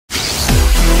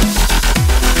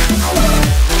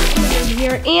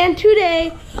here, and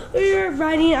today we are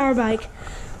riding our bike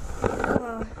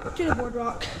to the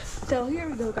boardwalk. So here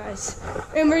we go, guys.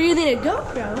 And we're using a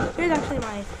GoPro. Here's actually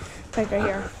my bike right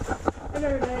here.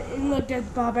 And look, there's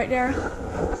Bob right there.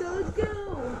 So let's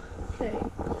go. Okay.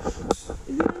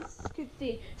 You guys can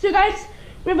see. So guys,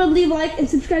 remember to leave a like and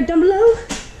subscribe down below.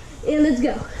 And let's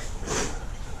go.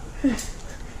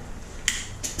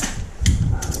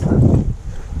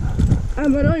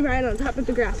 I'm literally riding on top of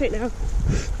the grass right now.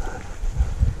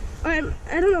 I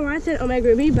don't know why I said Omega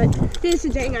Ruby, but this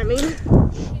is dang at me.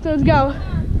 So let's go.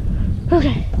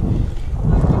 Okay.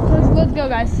 Let's go,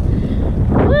 guys.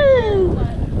 Woo!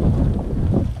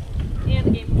 And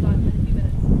the game was on in a few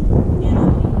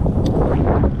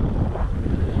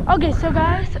minutes. Okay, so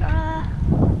guys,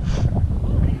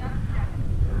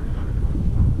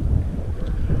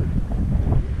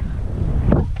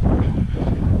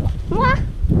 what?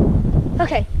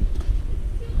 Okay.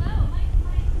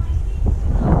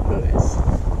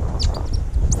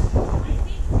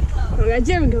 Oh guys,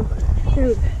 there we go.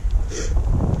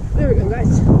 There we go,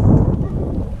 guys.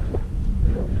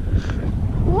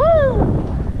 Woo!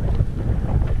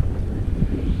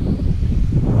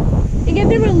 And guys,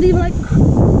 remember to leave a like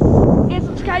and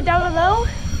subscribe down below.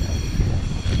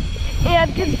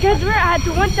 And because we're at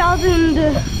 1,000.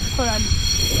 Hold on.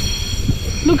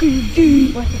 Look at this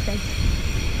dude. Watch this, guys.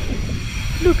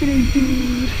 Look at this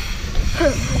dude.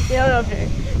 Yeah,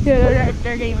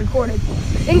 they're getting recorded.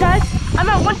 And guys, I'm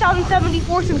at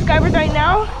 1,074 subscribers right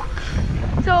now.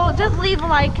 So just leave a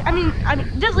like. I mean,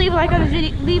 just leave a like on the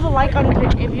video. Leave a like on the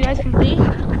video if you guys can see.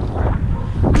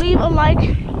 Leave a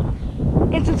like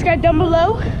and subscribe down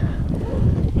below.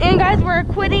 And guys, we're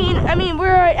quitting. I mean,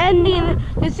 we're ending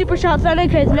the Super Shout Sunday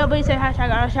because nobody said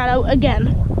hashtag on a shout out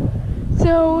again.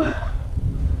 So,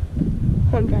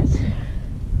 hold on, guys.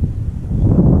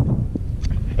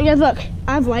 And guys, look,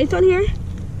 I have lights on here.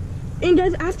 And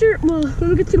guys, when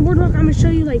we get to the boardwalk, I'm gonna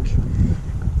show you like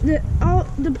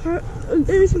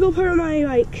every single part of my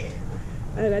bike.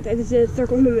 I just did a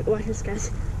circle movement. Watch this, guys.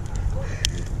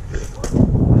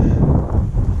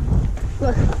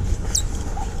 Look.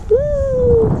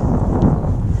 Woo!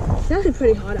 It's actually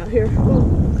pretty hot out here. Well,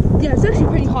 yeah, it's actually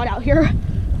pretty hot out here.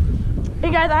 Hey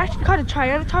guys, I actually caught a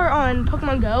Tyranitar on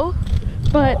Pokemon Go,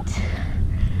 but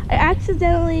I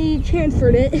accidentally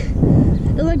transferred it.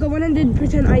 It's like a 100%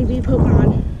 IV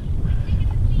Pokemon.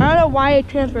 I don't know why I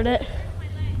transferred it.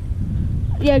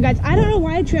 Yeah, guys, I don't know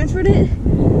why I transferred it,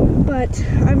 but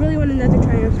I really want another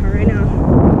Tyranitar right now.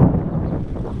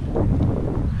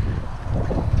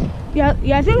 Yeah,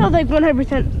 I think it was like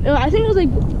 100%. I think it was like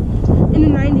in the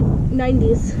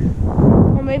 90s.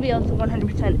 Or maybe it was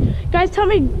 100%. Guys, tell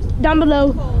me down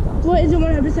below, what is a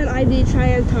 100% IV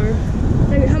Tyranitar?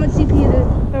 Like, how much CP is a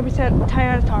 100%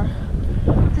 Tyranitar?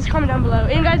 Just comment down below.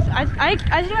 And guys, I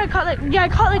think I caught like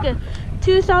a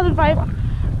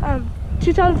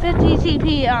 2050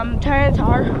 CP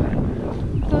Tyranitar.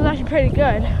 So it's actually pretty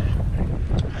good.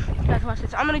 Guys, watch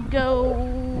this. I'm gonna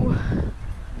go.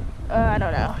 I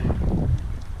don't know.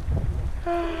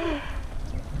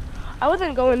 I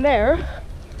wasn't going there,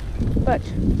 but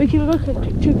we can go to the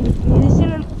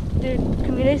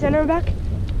community center and back.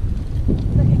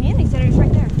 The community center is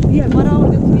right there. Yeah. Why don't I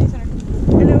want to go to the community center?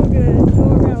 And then we're gonna go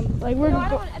around. Like we're No, gonna I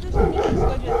go. don't want to go to the community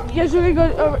center. Yes, we're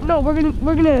gonna go. No, we're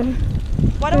gonna.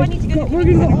 Why do I need to go to the We're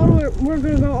community gonna center? go all the way. We're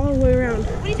gonna go all the way around.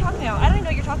 What are you talking about? I don't even know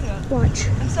what you're talking about. Watch.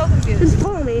 I'm so confused. Just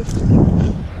follow me.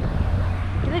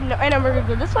 And then we're gonna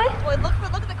go this way. Well, look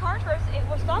at the car first.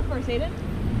 We'll stop first, Aiden.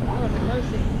 Oh,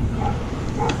 mercy.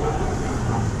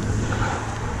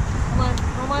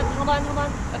 Hold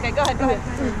on. Okay, go ahead.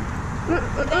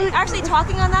 Actually,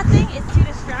 talking on that thing is too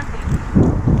distracting.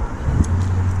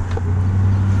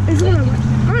 It's one of them.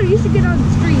 You should get on the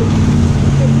street.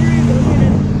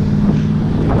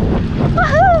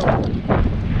 Woohoo!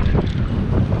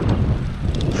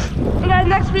 And guys,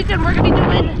 next weekend we're gonna be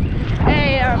doing a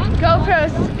GoPro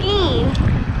skiing.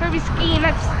 We're gonna be skiing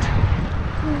next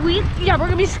week. Yeah, we're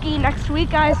gonna be skiing next week,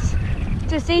 guys.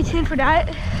 Just stay tuned for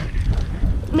that.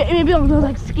 Maybe I'll go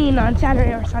like skiing on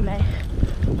Saturday or Sunday.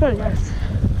 Who knows?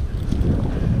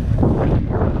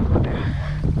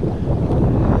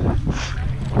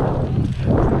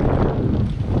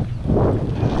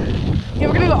 Yeah,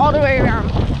 we're gonna go all the way around.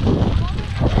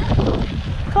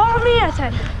 Follow me, I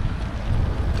said.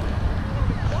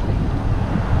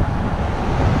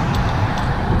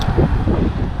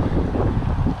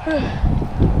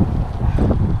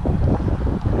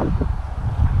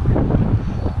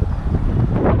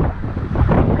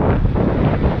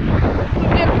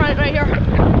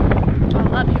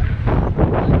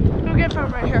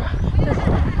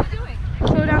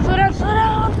 Slow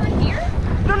down. Right here?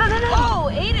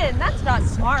 that's not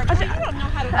smart. Well, you don't know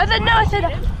how to. I said no. I said. You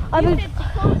said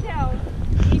slow down.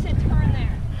 You said turn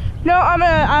there. No,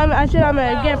 I said I'm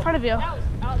gonna get in front of you. That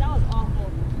was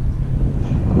awful.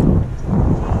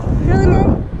 Really,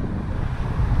 Mom?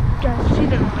 Guys, she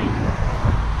didn't wait.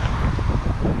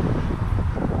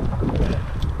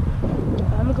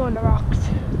 I'm gonna go in the rocks.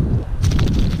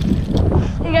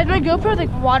 Hey guys, my GoPro is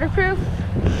like waterproof.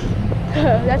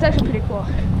 That's actually pretty cool.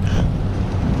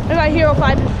 And my Hero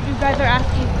 5, if you guys are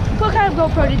asking, what kind of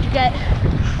GoPro did you get?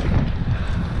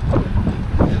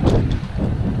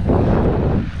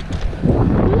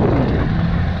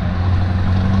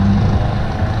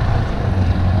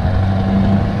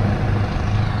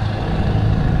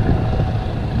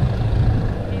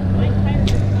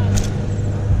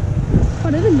 Oh,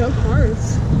 there's no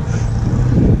cars.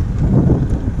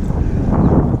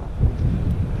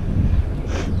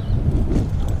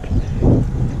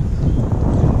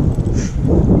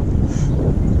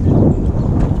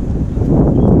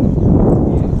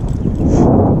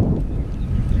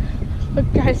 Look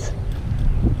guys,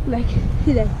 like,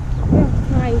 see that? Oh,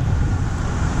 hi.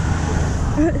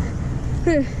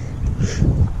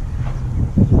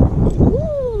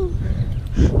 Woo.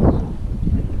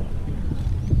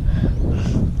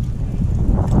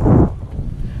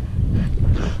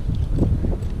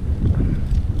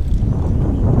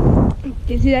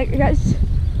 Do you see that, guys?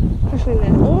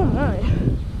 Oh my.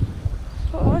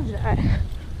 What was that? I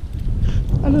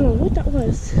don't know what that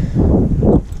was.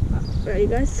 Alright, you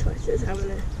guys, watch this. I'm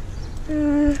gonna.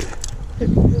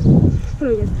 Hold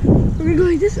on, guys. We're gonna go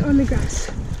like this on the grass.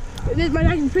 My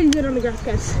knife is pretty good on the grass,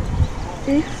 guys.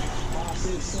 See?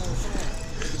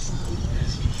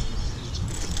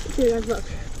 See, guys, look.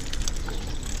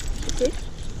 See?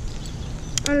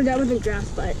 I know that wasn't grass,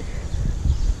 but.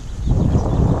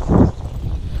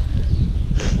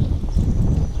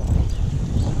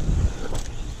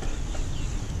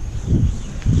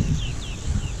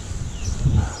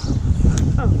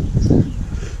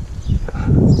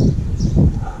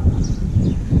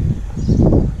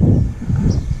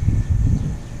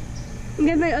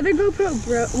 My other GoPro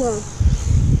broke. Well,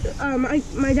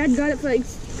 my dad got it for like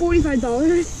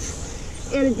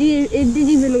 $45, and it didn't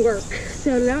even work.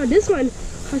 So now this one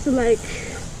costed like,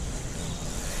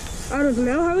 I don't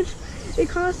know how much it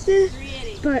costed,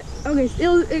 $380. But okay,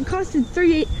 it costed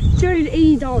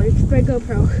 $380 for my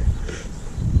GoPro.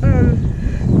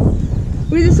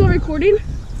 Was it still recording? You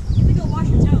have to go wash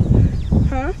your toe.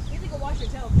 Huh? You have to go wash your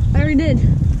toe. I already did.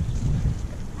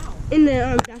 How? In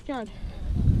the backyard.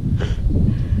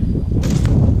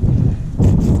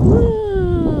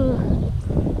 Woo.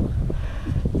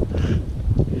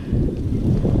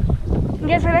 And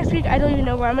guys, for next week, I don't even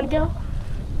know where I'm gonna go.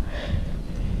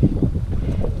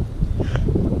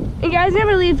 And guys,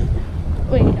 never leave.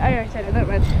 Wait, I already said it.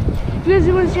 Never mind. If you guys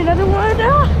want to see another one,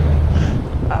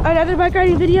 another bike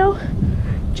riding video,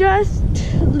 just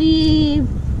leave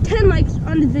 10 likes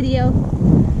on the video,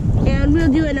 and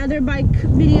we'll do another bike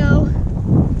video.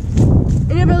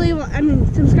 And never leave.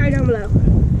 Subscribe down below.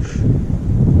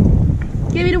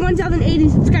 Give me to 1,080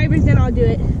 subscribers, then I'll do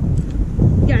it.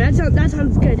 Yeah, that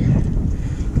sounds good.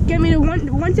 Get me to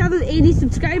 1,080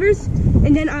 subscribers,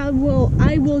 and then I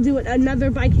will do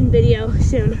another biking video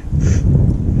soon.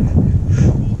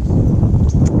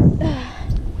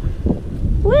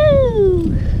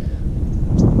 Woo!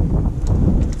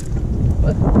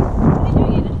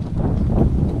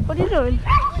 What are you doing? You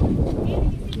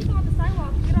see people on the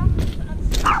sidewalk. Get off the sidewalk.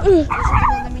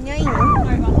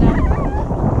 Sorry about that.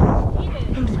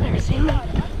 I'm embarrassing.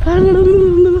 I'm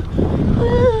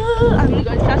gonna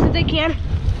go as fast as I can.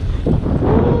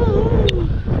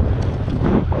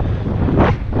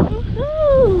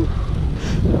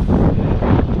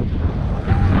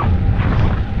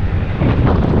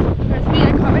 That's me, I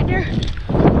caught right there.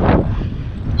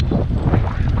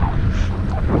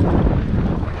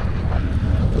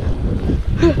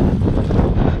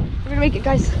 We're gonna make it,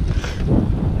 guys.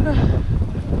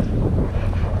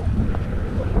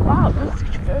 Wow, that's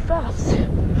very fast.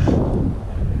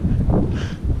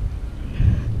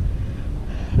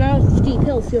 Now it's a steep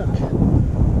hill, see look.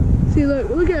 See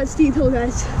look at that steep hill,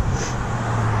 guys.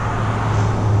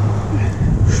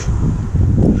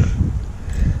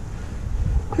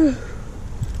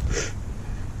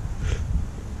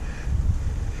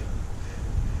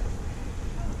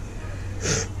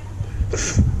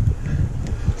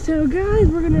 So guys,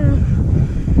 we're gonna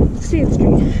stay on the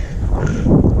street.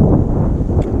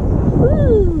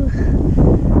 Woo!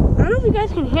 I don't know if you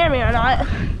guys can hear me or not.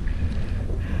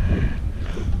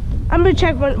 I'm gonna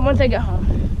check once I get home.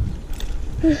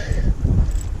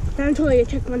 I'm totally gonna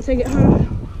check once I get home.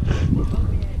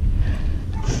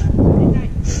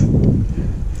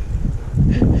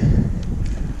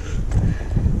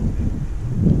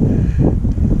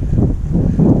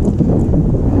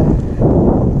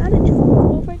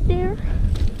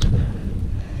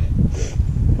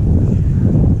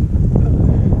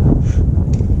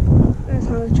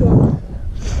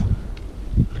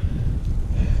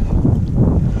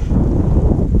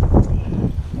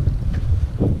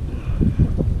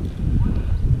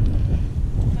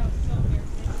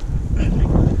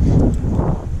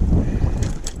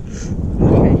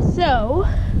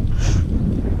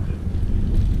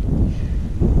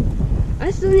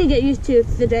 get used to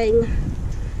the dang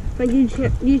my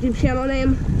YouTube channel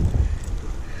name.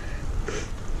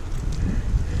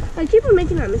 I keep on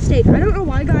making that mistake. I don't know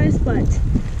why, guys, but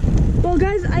well,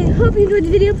 guys, I hope you enjoyed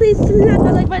the video. Please smash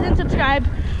that like button and subscribe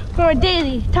for our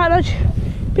daily Tyler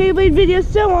Beyblade videos.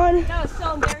 So on. That was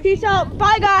so embarrassing. Peace out.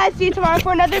 Bye, guys. See you tomorrow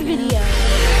for another video.